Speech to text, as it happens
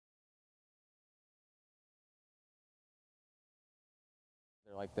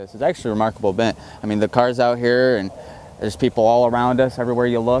Like this is actually a remarkable event. I mean, the cars out here, and there's people all around us everywhere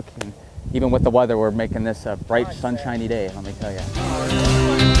you look, and even with the weather, we're making this a bright, sunshiny day, let me tell you.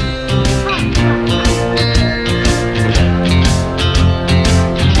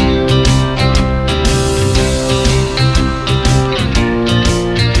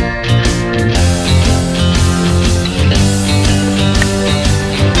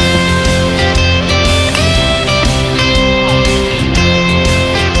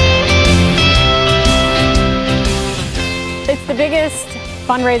 It's the biggest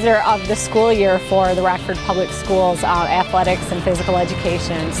fundraiser of the school year for the Rockford Public Schools, athletics and physical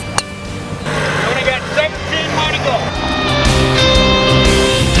education. We only got 17 more to go.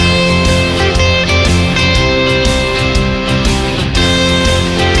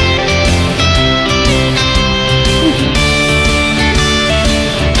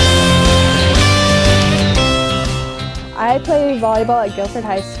 I play volleyball at Guilford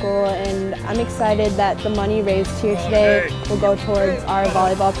High School, and I'm excited that the money raised here today will go towards our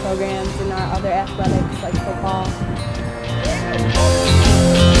volleyball programs and our other athletics like football.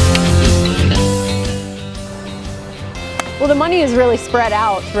 Well, the money is really spread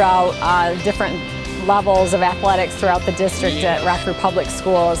out throughout different levels of athletics throughout the district at Rockford Public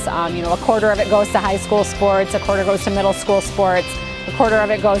Schools. You know, a quarter of it goes to high school sports, a quarter goes to middle school sports, a quarter of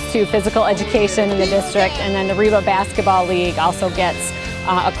it goes to physical education in the district, and then the Reba Basketball League also gets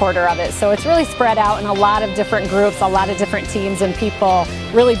a quarter of it. So it's really spread out in a lot of different groups, a lot of different teams, and people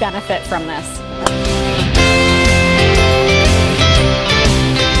really benefit from this.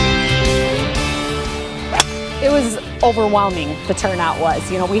 It was overwhelming, the turnout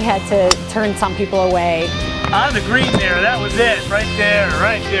was. You know, we had to turn some people away. On the green there, that was it, right there,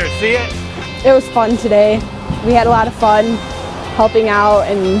 see it? It was fun today. We had a lot of fun helping out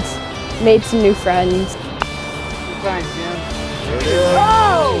and made some new friends. Thanks, Jim.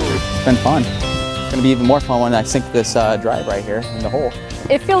 It's been fun. It's going to be even more fun when I sink this drive right here in the hole.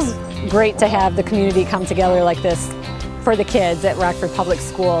 It feels great to have the community come together like this for the kids at Rockford Public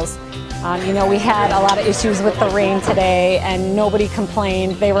Schools. You know, we had a lot of issues with the rain today, and nobody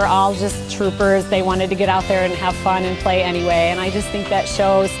complained. They were all just troopers. They wanted to get out there and have fun and play anyway, and I just think that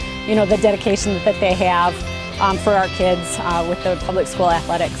shows, you know, the dedication that they have for our kids with the public school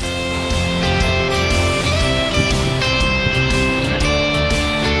athletics.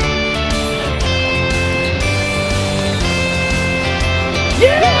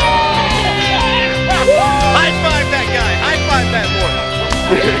 Yeah! High five that guy! High five that boy!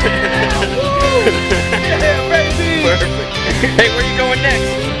 Yeah, baby! Perfect. Hey, where you going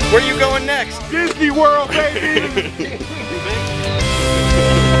next? Where you going next?